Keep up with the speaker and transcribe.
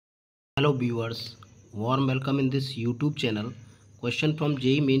Hello viewers, warm welcome in this YouTube channel. Question from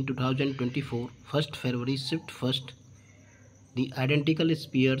JEE Main 2024, 1st February shift first. The identical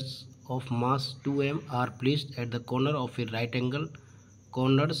spheres of mass 2m are placed at the corners of a right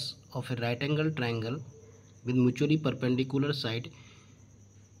angle triangle with mutually perpendicular side,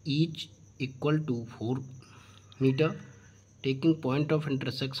 each equal to 4 meter, taking point of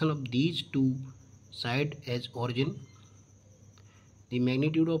intersection of these two sides as origin. The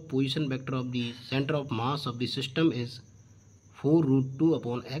magnitude of position vector of the center of mass of the system is 4 root 2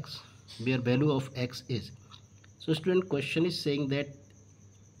 upon x, where value of x is. So student, question is saying that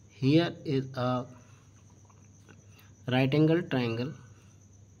here is a right angle triangle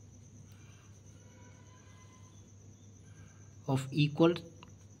of equal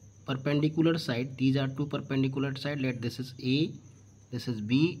perpendicular side. These are two perpendicular sides. Let this is A, this is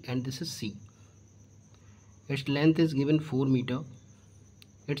B, and this is C. Its length is given 4 meter.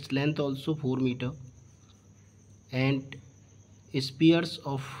 Its length also 4 meter, and spheres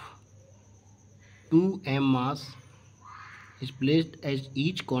of 2m mass is placed at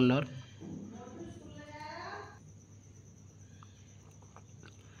each corner,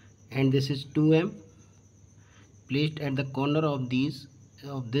 and this is 2m placed at the corner of this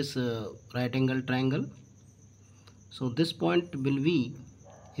right angle triangle. So this point will be,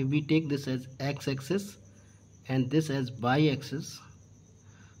 if we take this as x-axis and this as y-axis,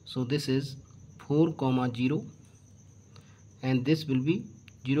 so this is 4, 0, and this will be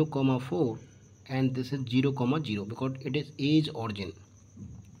 0, 4, and this is 0, 0, because it is age origin.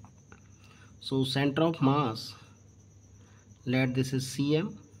 So center of mass, let this is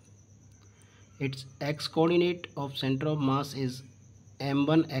cm. Its x coordinate of center of mass is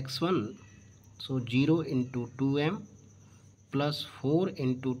m1 x1, so 0 into 2m plus 4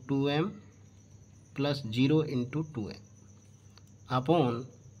 into 2m plus 0 into 2m upon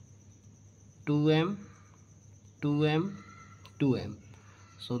 2m, 2m, 2m.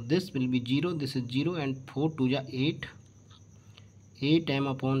 So this will be 0, this is 0, and 4 2 ja 8,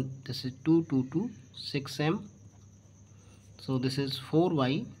 8m upon this is 2, 2, 2, 6m. So this is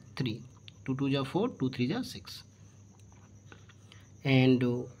 4y3, 2 2 ja 4, 2 3 ja 6. And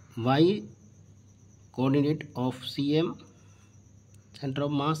y coordinate of cm, center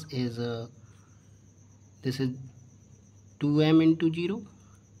of mass, is this is 2m into 0,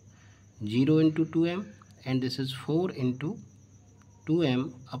 0 into 2m, and this is 4 into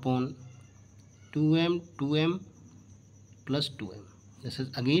 2m upon 2m, 2m plus 2m. This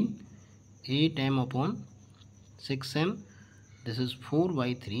is again 8m upon 6m. This is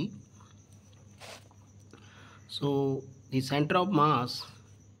 4/3. So the center of mass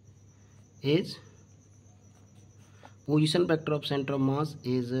is, position vector of center of mass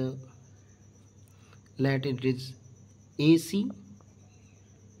is let it is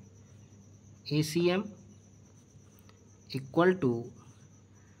ACM equal to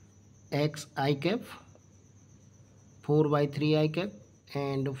x I cap, 4/3 I cap,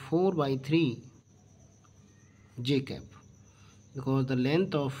 and 4/3 j cap, because the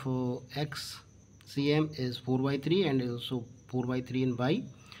length of x cm is 4/3 and also 4/3 in y.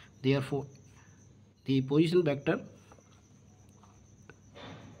 Therefore the position vector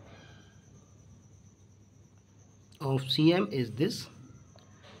of cm is this,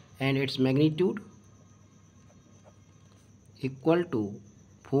 and its magnitude equal to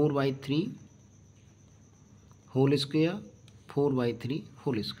 4/3 whole square, 4/3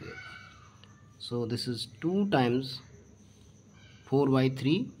 whole square. So this is 2 times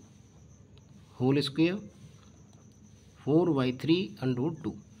 4/3 whole square, 4/3 under root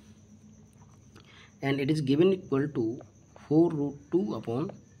 2, and it is given equal to 4 root 2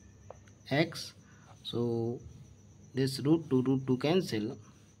 upon x. So this root 2 cancel,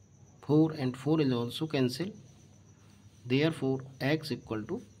 4 and 4 is also cancel. Therefore x equal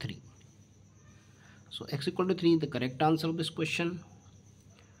to 3. So x equal to 3 is the correct answer of this question.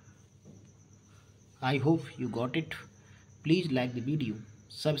 I hope you got it. Please like the video,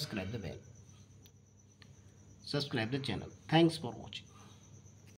 subscribe the channel. Thanks for watching.